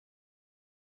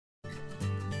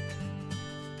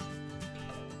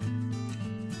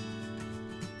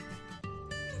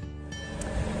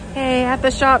Hey, at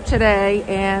the shop today,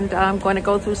 and I'm going to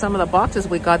go through some of the boxes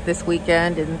we got this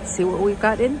weekend and see what we've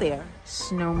got in there.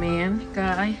 Snowman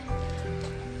guy,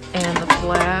 and the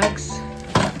flags,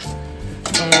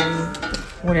 and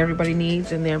what everybody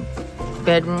needs in their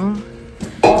bedroom,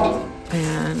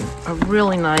 and a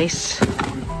really nice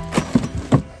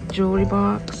jewelry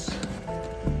box.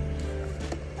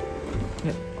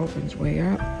 It opens way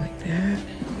up like that,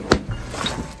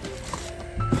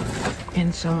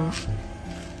 and some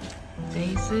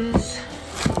vases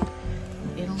from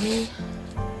Italy,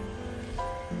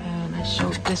 and I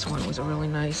showed this one was a really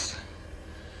nice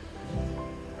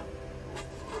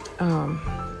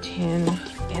tin,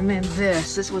 and then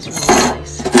this was really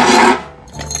nice.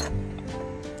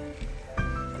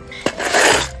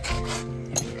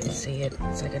 If you can see it,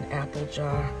 it's like an apple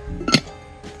jar.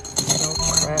 No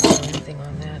cracks or anything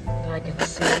on that I can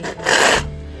see.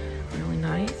 Really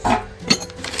nice.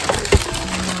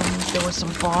 There were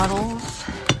some bottles.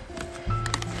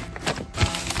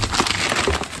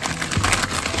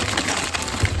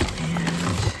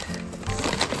 And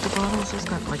the bottles has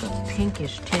got like a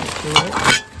pinkish tint to it.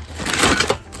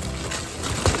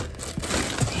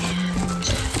 And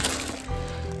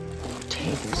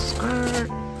table skirt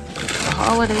for the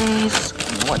holidays.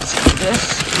 What's this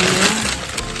here?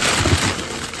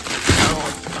 Oh,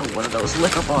 one of those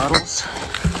liquor bottles.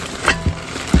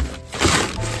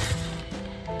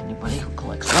 Who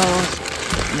collects those.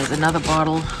 And there's another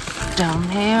bottle down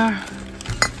there.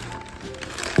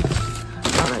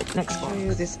 Alright, next one. I'll show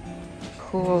you this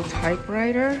cool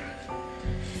typewriter.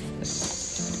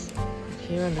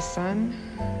 Here in the sun.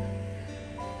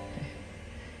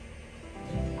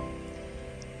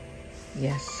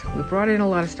 Yes, we brought in a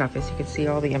lot of stuff, as you can see,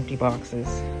 all the empty boxes.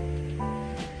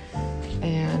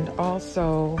 And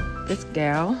also, this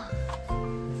gal,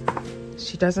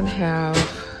 she doesn't have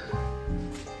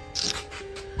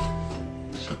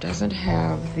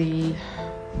the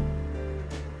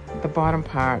bottom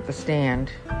part, the stand,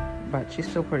 but she's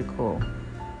still pretty cool.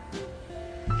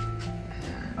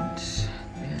 And then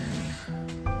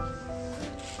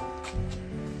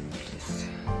this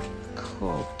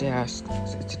cool desk.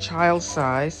 It's a child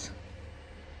size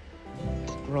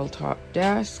roll top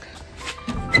desk.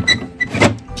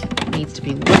 It needs to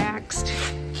be waxed.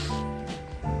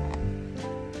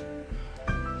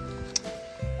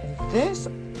 And this,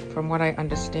 from what I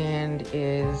understand,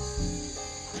 is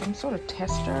some sort of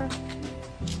tester.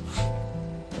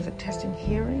 Was it testing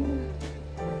hearing?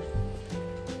 I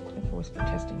think it was for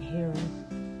testing hearing.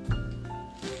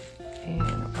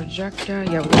 And a projector.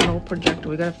 Yeah, we got an old projector.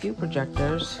 We got a few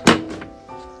projectors. And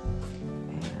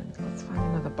let's find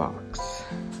another box.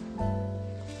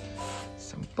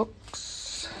 Some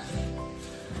books.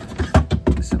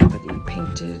 Somebody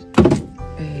painted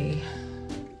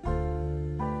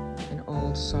an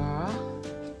old saw.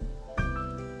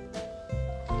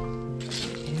 And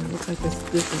it looks like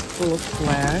this is full of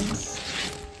flags.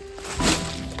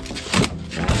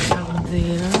 Right down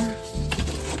there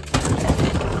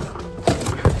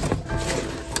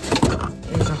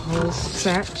is a whole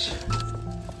set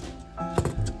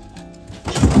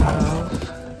of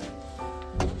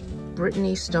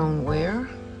Brittany stoneware.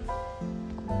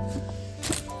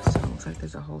 So it looks like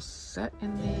there's a whole set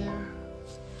in there.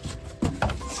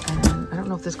 And I don't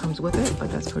know if this comes with it,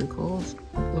 but that's pretty cool.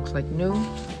 It looks like new.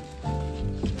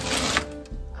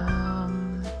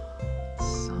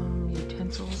 Some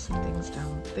utensils and things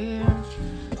down there.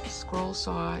 Scroll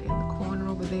saw in the corner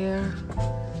over there.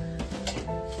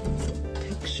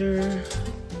 Picture.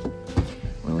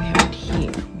 What do we have it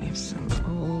here? We have some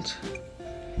old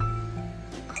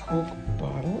Coke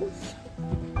bottles.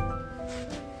 I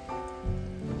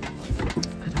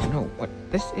don't know what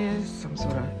this is. Some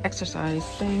sort of exercise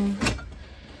thing.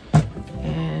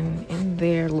 And in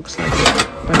there looks like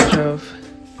a bunch of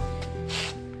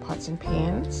pots and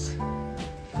pans.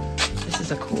 This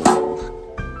is a cool old.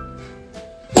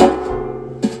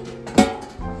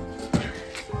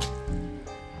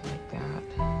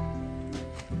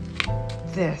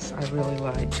 This I really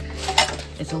like.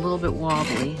 It's a little bit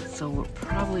wobbly, so we're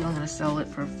probably only going to sell it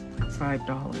for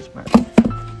 $5, but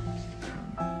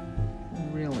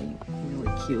really,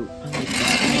 really cute. I like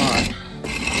that a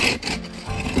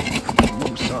lot.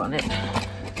 Moose on it.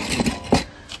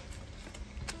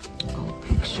 Old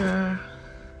picture.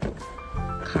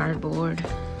 Cardboard.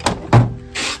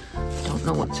 Don't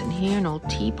know what's in here. An old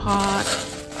teapot.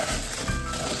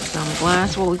 Some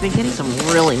glass. Well, we've been getting some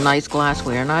really nice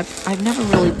glassware, and I've never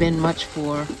really been much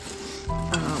for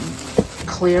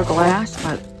clear glass,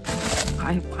 but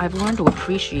I've learned to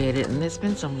appreciate it, and there's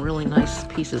been some really nice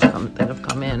pieces that have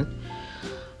come in.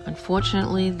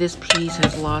 Unfortunately, this piece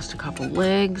has lost a couple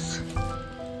legs,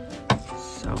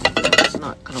 so it's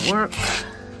not gonna work.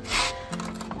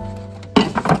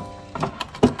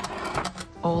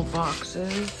 Old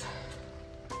boxes.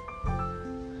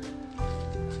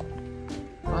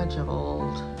 Bunch of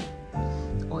old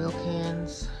oil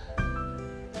cans.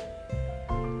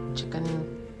 Chicken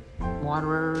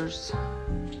waterers.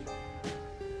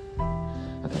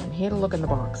 Okay, I'm here to look in the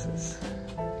boxes.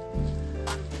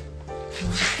 There's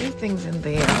a few things in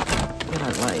there that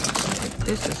I like.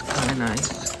 This is kind of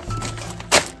nice.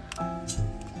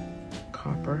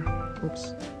 Copper.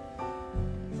 Oops.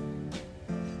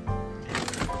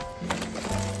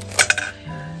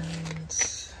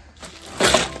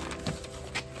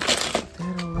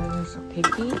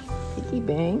 Piggy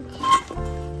bank.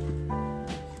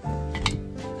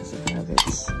 Does it have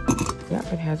its?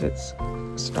 Yep, it has its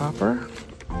stopper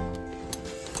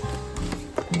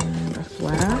and a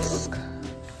flask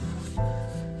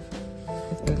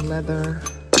with a leather.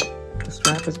 The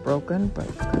strap is broken, but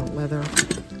it's got a leather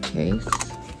case.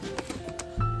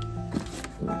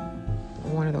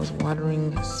 One of those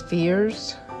watering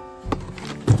spheres.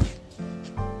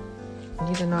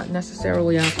 These are not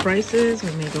necessarily our prices.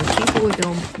 We may go cheaper, we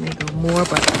may go more,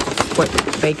 but what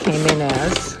they came in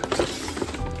as.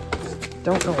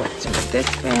 Don't know what's in this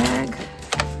bag.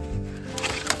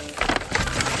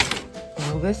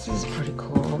 Well, this is pretty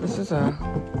cool. This is an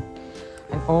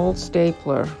old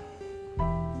stapler.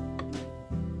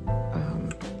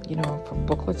 You know, for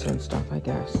booklets and stuff, I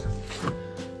guess.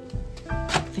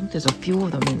 I think there's a few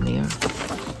of them in there.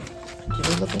 Did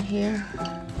we look in here?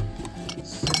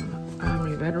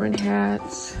 Army veteran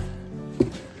hats.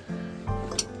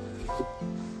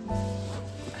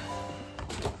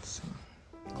 Some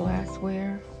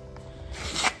glassware.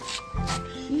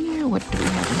 Here, what do we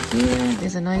have in here?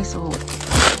 There's a nice old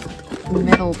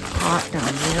metal pot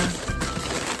down there.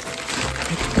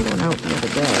 I pulled one out the other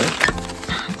day.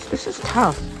 This is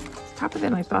tough. It's tougher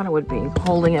than I thought it would be.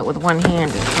 Holding it with one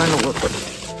hand and trying to look with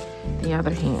the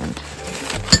other hand.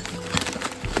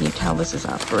 Can you tell this is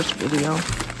our first video?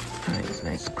 Alright,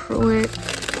 nice cruet.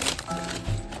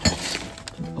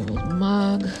 An old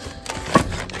mug.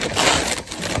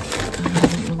 I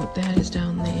don't know what that is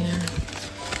down there.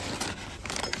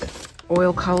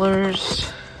 Oil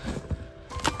colors.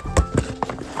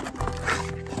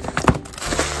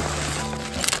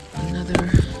 Another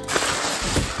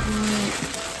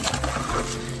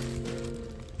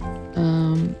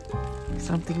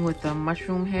something with a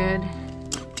mushroom head.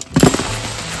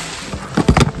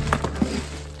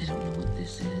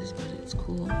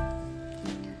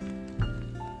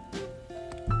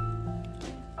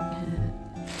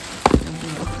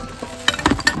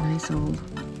 Old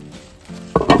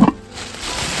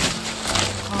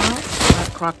pot, not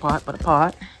a crock pot, but a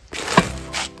pot.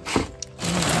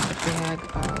 And a bag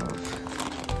of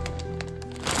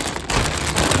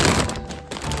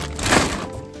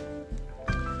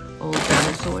old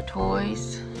dinosaur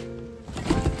toys.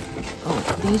 Oh,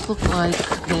 these look like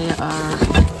they are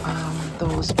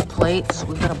those plates.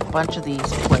 We've got a bunch of these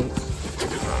plates.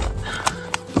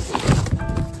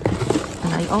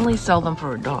 And I only sell them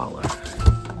for $1.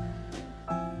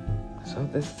 So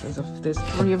there's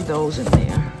 3 of those in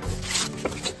there.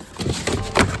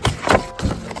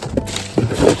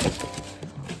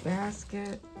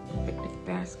 Basket, picnic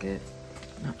basket.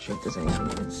 Not sure if there's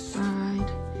anything inside.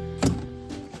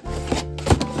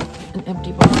 An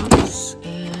empty box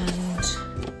and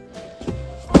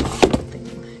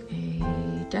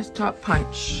a desktop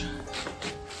punch.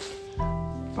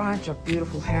 Bunch of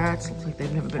beautiful hats. Looks like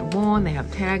they've never been worn. They have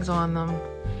tags on them.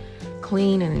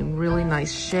 Clean and in really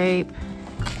nice shape.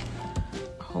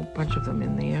 A whole bunch of them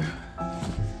in there.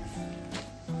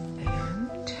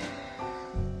 And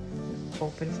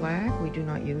open flag. We do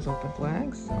not use open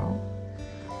flags, so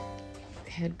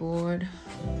headboard.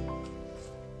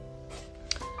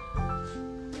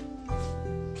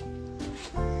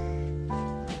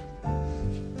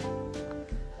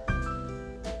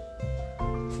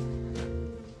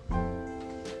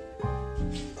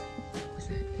 Is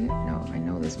that it? No, I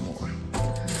know there's more.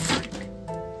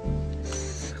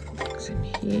 What's in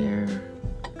here?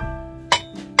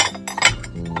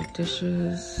 Cool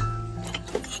dishes.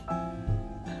 I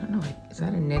don't know, is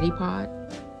that a neti pot?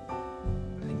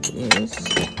 I think it is.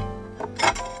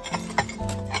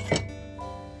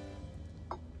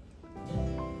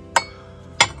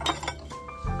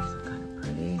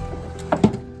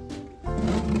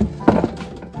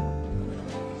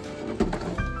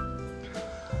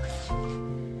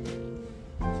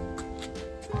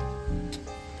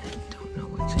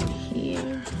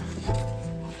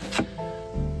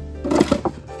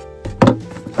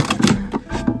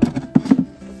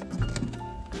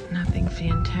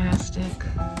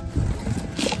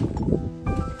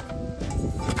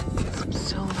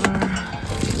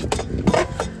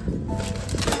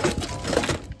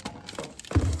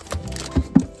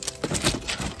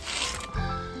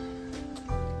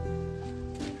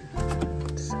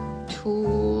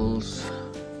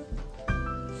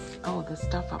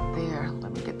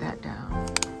 Let me get that down.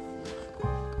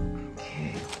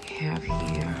 Okay, we have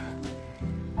here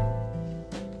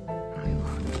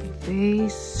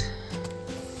vase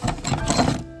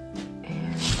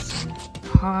and some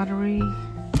pottery.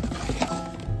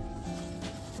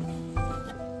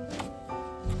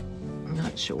 I'm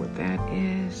not sure what that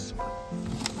is.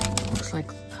 Looks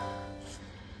like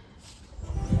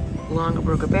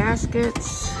Longaberger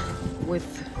baskets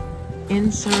with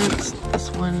inserts. This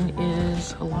one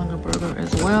is a Longaberger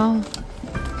as well.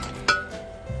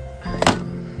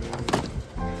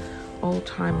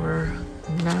 Old-timer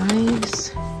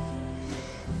knives.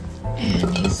 And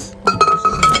this is a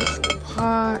nice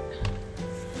pot.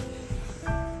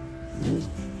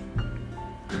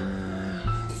 Can't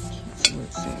see what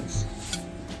it says.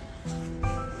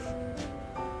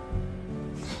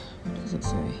 What does it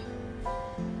say?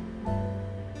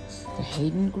 It's the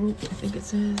Hayden Group, I think it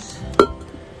says.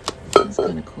 That's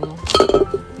kind of cool.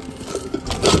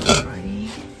 Alrighty.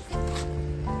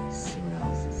 Let's see what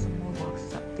else. There's some more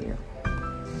boxes up there.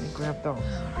 Let me grab those.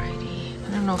 Alrighty. I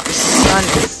don't know if the sun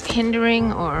is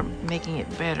hindering or making it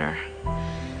better,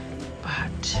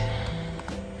 but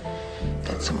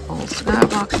got some old cigar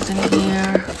boxes in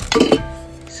here.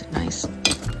 It's a nice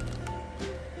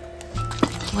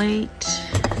plate.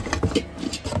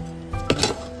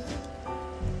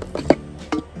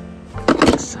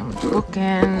 Some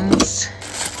bookends.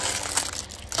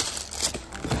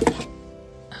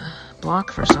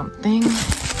 Block for something.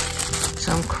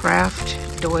 Some craft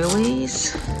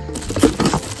doilies.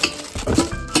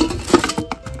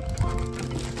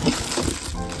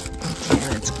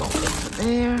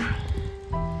 There.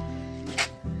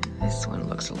 This one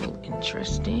looks a little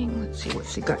interesting. Let's see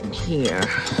what's he got in here.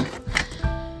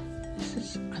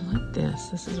 I like this.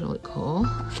 This is really cool.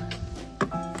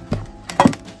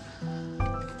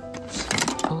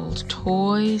 Some old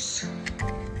toys.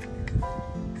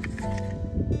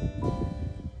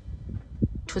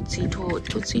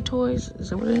 Tootsie Toys. Is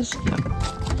that what it is? Yeah.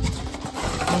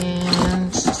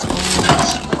 And this old.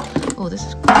 Oh, this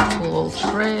is a cool old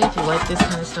tray. If you like this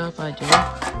kind of stuff, I do.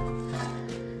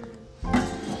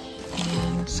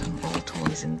 And some old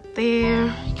toys in there.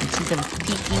 You can see them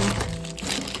peeking.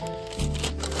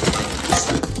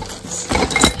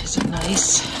 It's a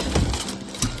nice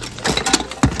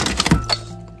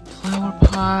flower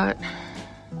pot.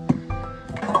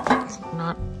 It's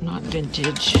not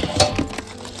vintage. A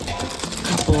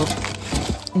couple of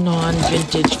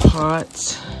non-vintage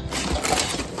pots.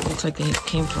 Looks like they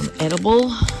came from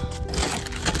edible.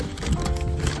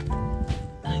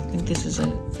 I think this is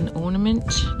an ornament,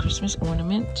 Christmas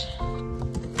ornament.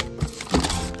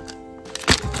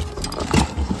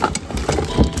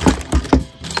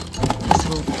 Nice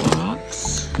little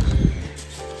box.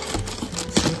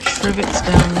 Some trivets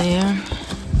down there.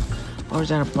 Or is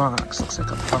that a box? Looks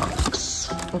like a box.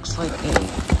 Looks like a...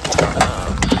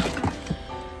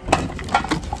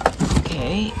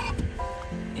 okay.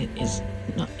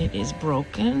 It is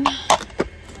broken.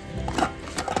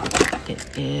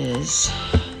 It is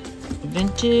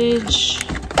vintage.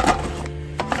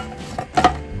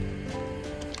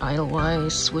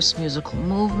 Idolized Swiss musical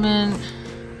movement.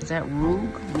 Is that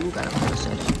Rug? Rug, I don't know how to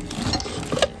say it.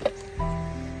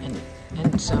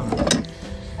 And some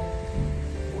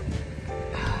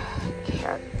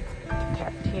cat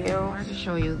tail. I wanted to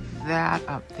show you that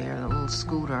up there, the little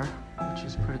scooter, which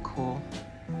is pretty cool.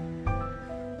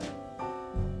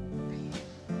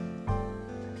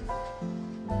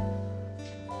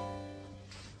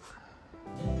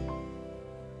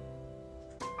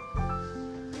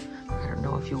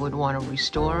 If you would want to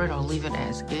restore it or leave it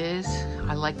as is.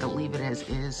 I like to leave it as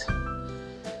is.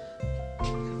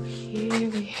 So here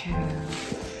we have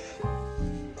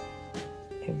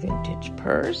a vintage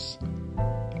purse.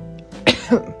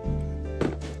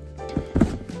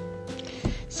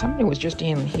 Somebody was just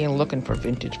in here looking for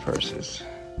vintage purses.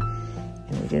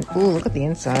 And we didn't. Ooh, look at the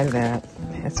inside of that.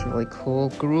 That's really cool.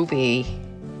 Groovy.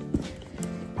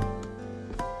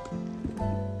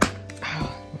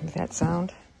 Oh, remember that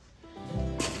sound?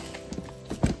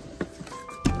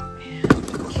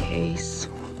 Case,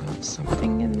 got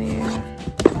something in there.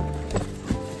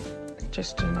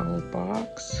 Just an old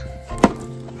box.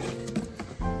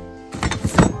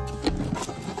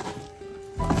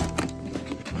 I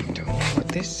don't know what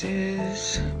this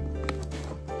is.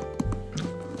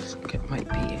 Looks like it might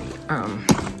be a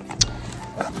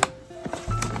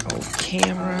old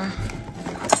camera.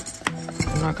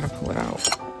 I'm not gonna pull it out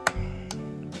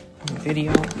on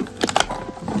video.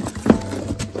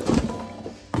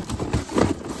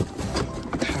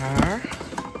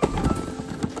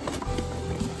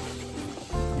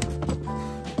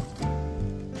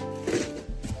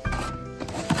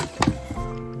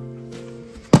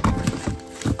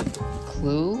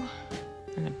 clue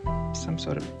and some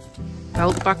sort of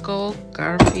belt buckle,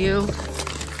 Garfield. So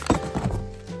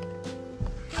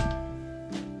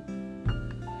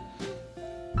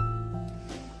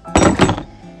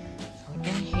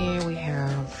in here we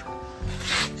have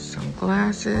some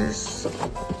glasses.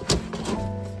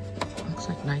 Looks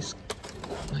like nice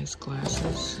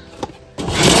glasses,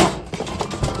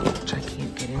 which I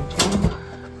can't get into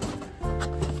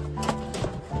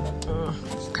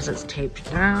because it's taped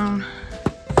down.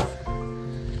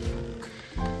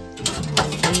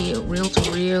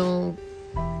 Reel-to-reel,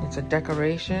 it's a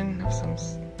decoration of some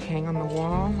hang on the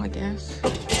wall, I guess.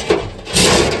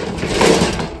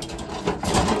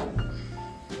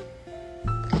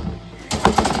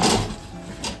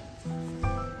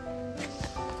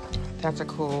 That's a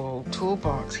cool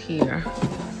toolbox here.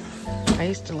 I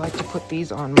used to like to put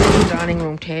these on my dining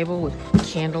room table with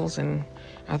candles and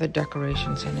other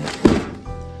decorations in it.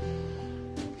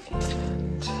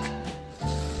 And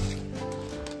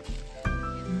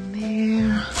in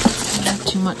there, not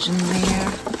too much in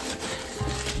there.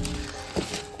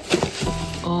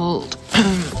 Old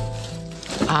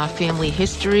family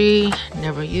history,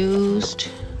 never used.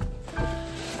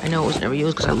 I know it was never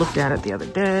used because I looked at it the other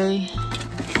day.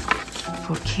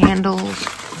 For candles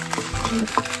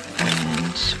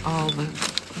and all the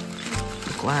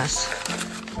glass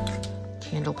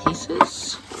candle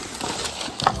pieces.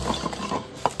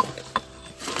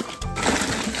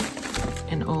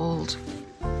 An old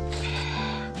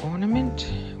ornament.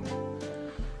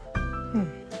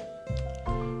 I'm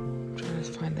trying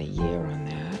to find the year on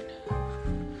that.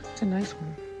 It's a nice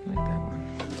one. I like that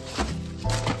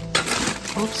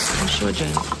one. Oops, I'm sure,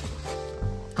 Jane.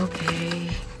 Okay.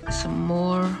 Some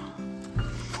more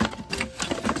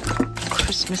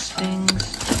Christmas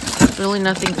things. Really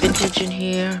nothing vintage in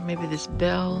here. Maybe this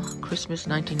bell, Christmas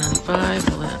 1995.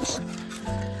 Well, that's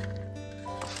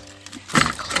a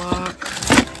clock.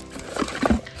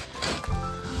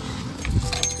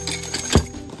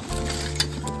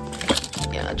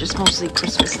 Yeah, just mostly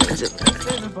Christmas things.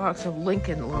 There's a box of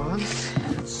Lincoln Logs.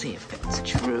 Let's see if that's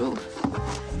true.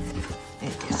 I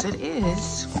guess it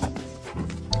is.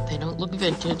 They don't look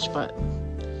vintage, but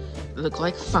look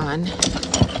like fun.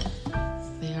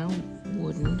 They are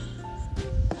wooden.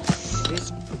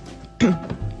 This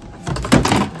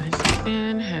nice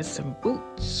bin has some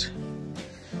boots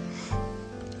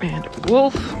and a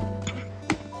wolf.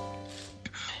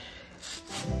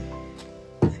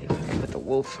 Let's see if I can put the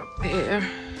wolf up there.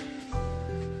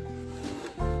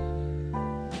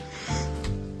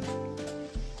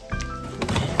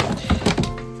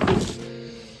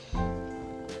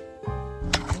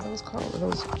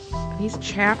 These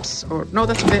chaps, or no,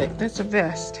 that's a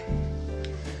vest.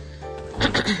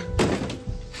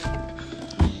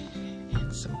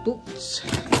 And some boots.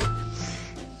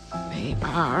 They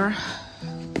are, I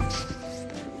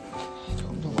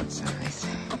don't know what size.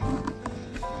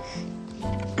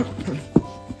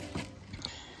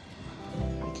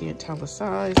 I can't tell the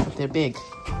size, but they're big.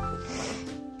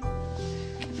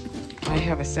 I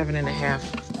have a 7.5.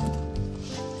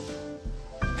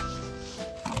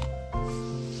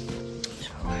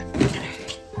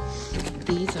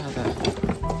 These are the,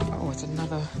 oh, it's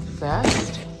another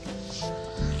vest.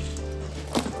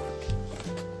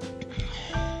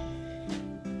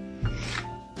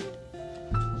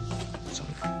 Some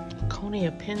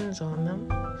Konya pins on them.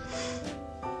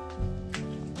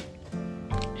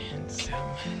 And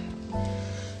some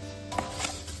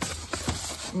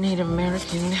Native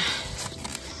American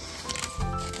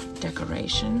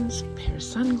decorations. A pair of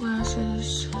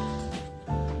sunglasses.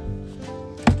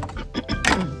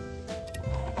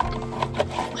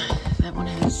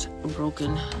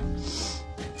 Broken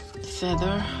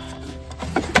feather.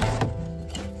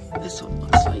 This one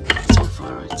looks like so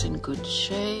far it's in good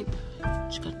shape.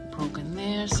 It's got broken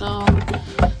there, so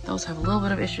those have a little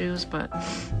bit of issues, but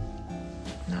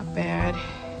not bad.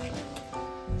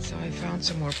 So I found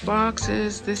some more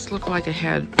boxes. This looked like it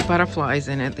had butterflies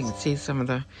in it. You can see some of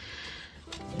the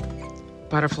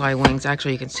butterfly wings.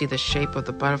 Actually, you can see the shape of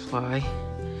the butterfly.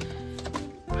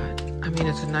 But I mean,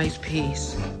 it's a nice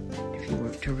piece.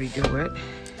 To redo it.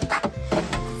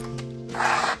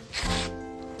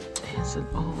 It's an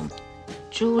old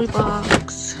jewelry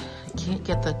box. I can't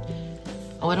get the,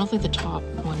 oh, I don't think the top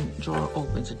one drawer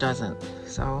opens. It doesn't.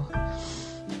 So,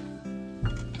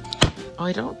 oh,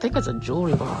 I don't think it's a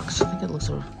jewelry box. I think it looks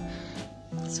for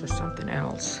something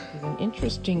else. There's an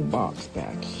interesting box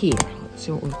back here. Let's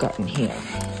see what we've got in here.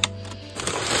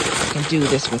 I can do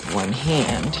this with one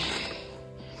hand.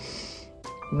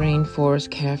 Rainforest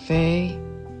Cafe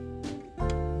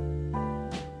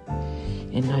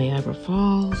in Niagara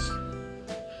Falls.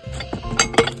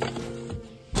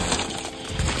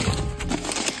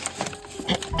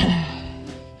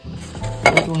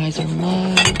 organizer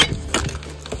mug.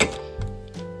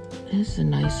 This is a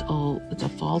nice old, it's a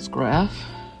false graph.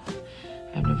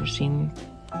 I've never seen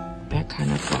that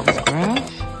kind of false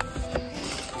graph.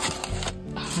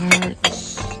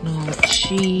 Hearts, no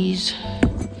cheese.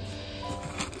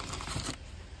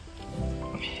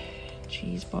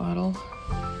 Cheese bottle.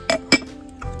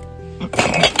 I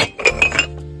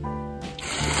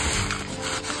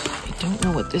don't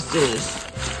know what this is.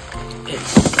 It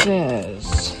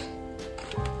says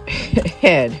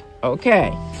head.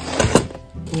 Okay.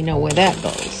 We know where that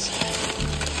goes.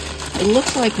 It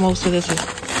looks like most of this is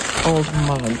old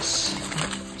mugs.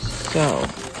 So,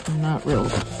 I'm not real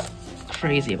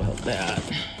crazy about that.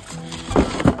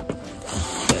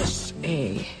 This,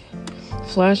 a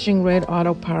flashing red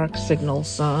auto park signal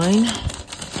sign.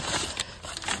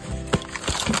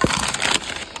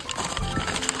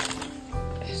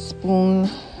 A spoon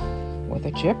with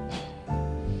a chip.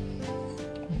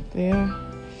 Right there.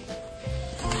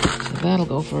 So that'll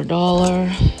go for $1.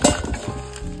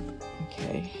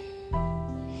 Okay.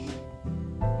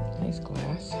 Nice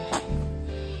glass.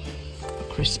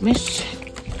 Christmas.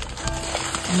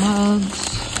 Mugs.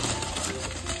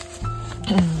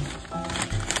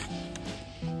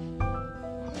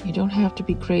 You don't have to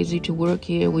be crazy to work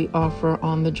here. We offer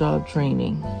on-the-job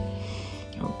training.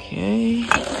 Okay.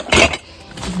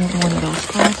 Another one of those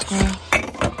photograph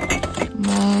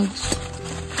mugs.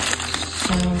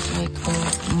 Sounds like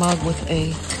a mug with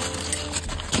a...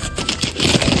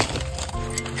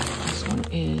 This one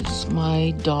is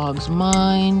My Dog's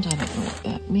Mind. I don't know what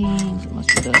that means. It must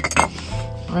be the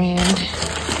brand.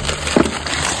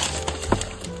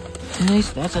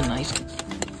 Nice. That's a nice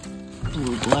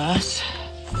blue glass.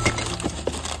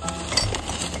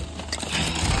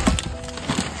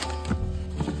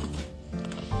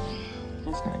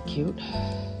 That's kind of cute.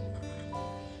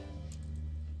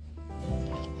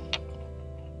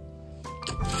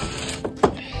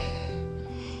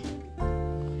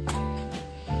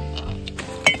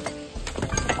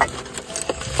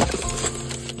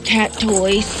 Cat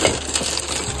toys.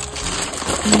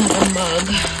 Another mug.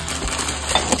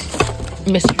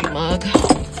 Mystery mug.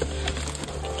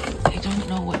 I don't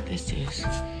know what this is.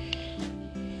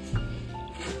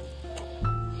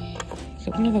 Is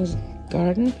it one of those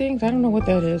garden things? I don't know what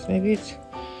that is. Maybe it's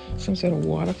some sort of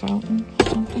water fountain or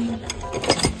something. And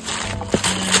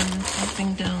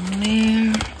something down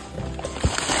there.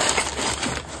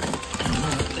 I don't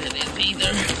know what that is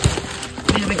either.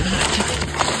 I'm having a hard time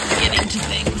getting to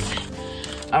things.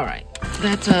 Alright,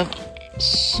 that's a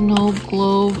snow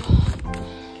globe.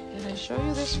 Did I show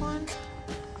you this one?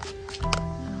 I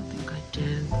don't think I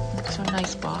did. It's a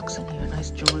nice box in here,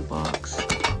 nice jewelry box.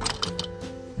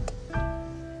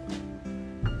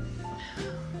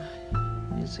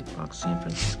 Music box, San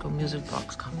Francisco Music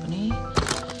Box Company.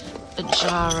 A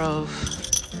jar of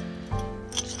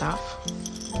stuff.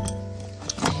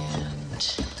 And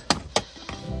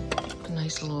a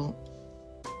nice little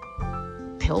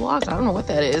pillbox. I don't know what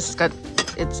that is. It's got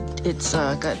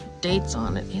dates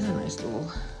on it. Here's a nice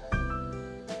little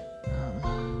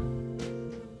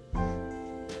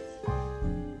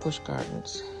Busch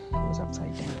Gardens. It was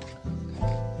upside down.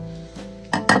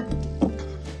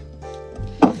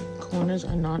 Corners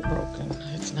are not broken.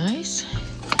 That's nice.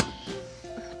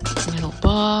 Metal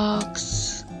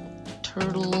box.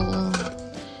 Turtle.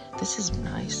 This is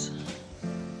nice.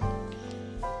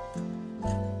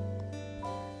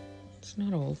 It's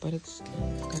not old, but it's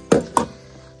got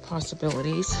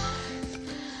possibilities.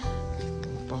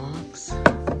 Box.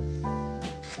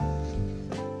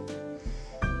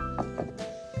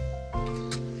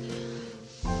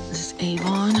 This is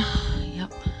Avon.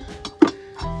 Yep.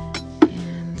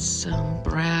 And some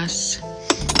brass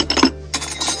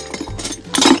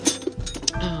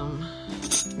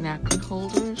napkin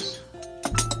holders.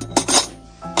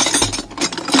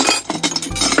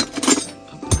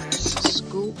 A brass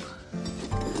scoop.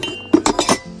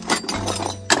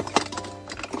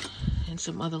 And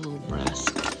some other little brass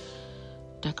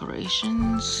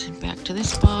decorations. Back to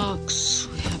this box.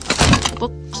 We have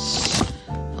books.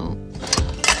 Oh.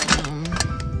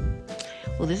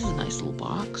 Well, this is a nice little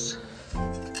box.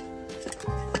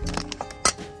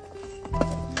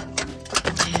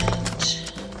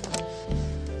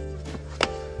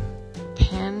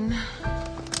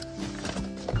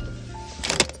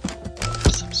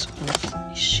 Some sort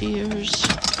of shears,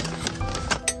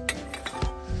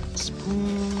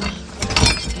 spoon,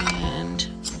 and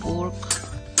fork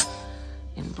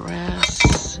in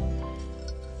brass,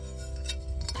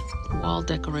 wall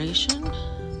decoration,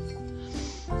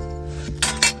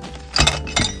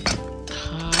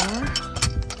 car.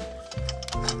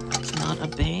 It's not a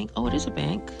bank. Oh, it is a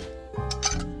bank.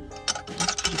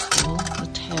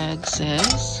 tag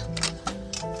says.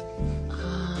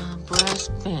 Brass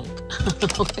pink.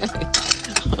 Okay.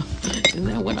 Isn't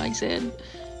that what I said?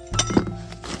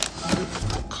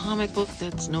 Comic book,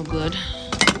 that's no good.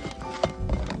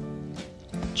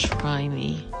 Try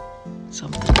me.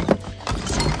 Something.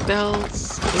 Some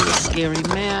belts. A really scary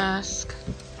mask.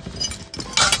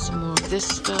 Some more of this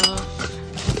stuff.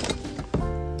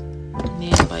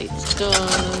 Nail bites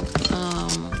dog.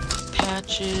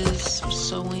 Patches for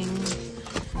sewing.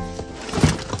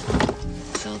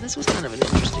 So this was kind of an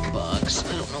interesting box.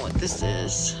 I don't know what this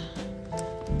is.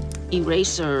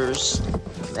 Erasers.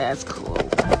 That's cool.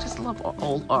 I just love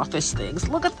old office things.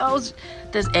 Look at those.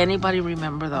 Does anybody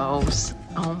remember those?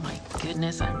 Oh my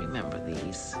goodness, I remember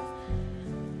these.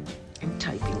 In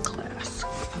typing class.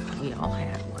 We all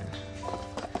had one.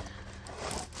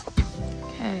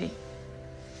 Okay.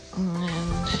 And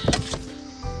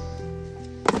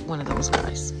one of those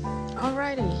guys.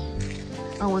 Alrighty.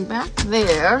 Oh, and back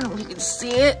there, if you can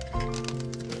see it.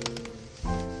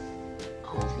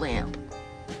 Old lamp.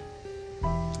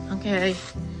 Okay.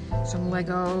 Some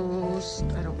Legos.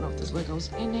 I don't know if there's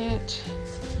Legos in it.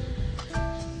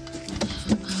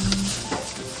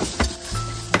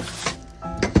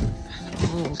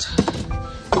 Old.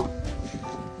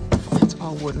 That's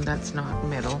all wooden. That's not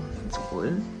metal. It's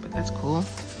wood, but that's cool.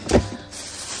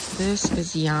 This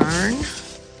is yarn.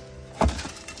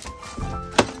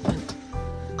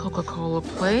 Coca-Cola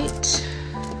plate.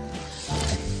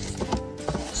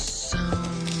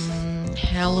 Some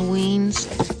Halloween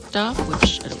stuff,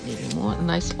 which I don't need anymore.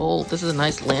 Nice old, this is a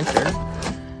nice lantern.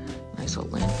 Nice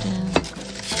old lantern.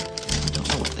 Don't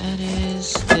know what that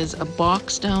is. There's a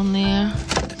box down there.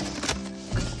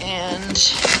 And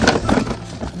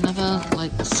another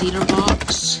like cedar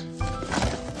box.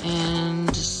 And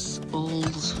this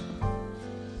old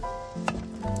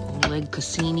Oleg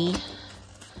Cassini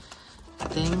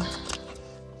thing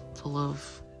full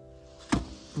of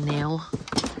nail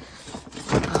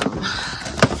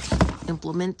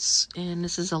implements, and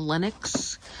this is a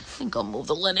Lennox. I think I'll move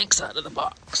the Lennox out of the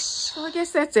box. So I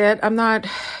guess that's it. I'm not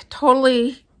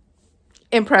totally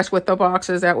impressed with the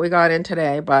boxes that we got in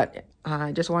today, but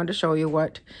I just wanted to show you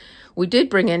what we did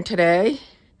bring in today.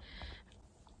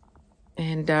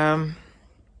 And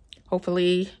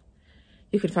hopefully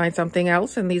you can find something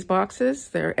else in these boxes.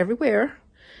 They're everywhere.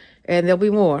 And there'll be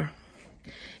more.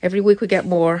 Every week we get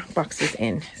more boxes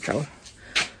in. So,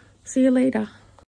 see you later.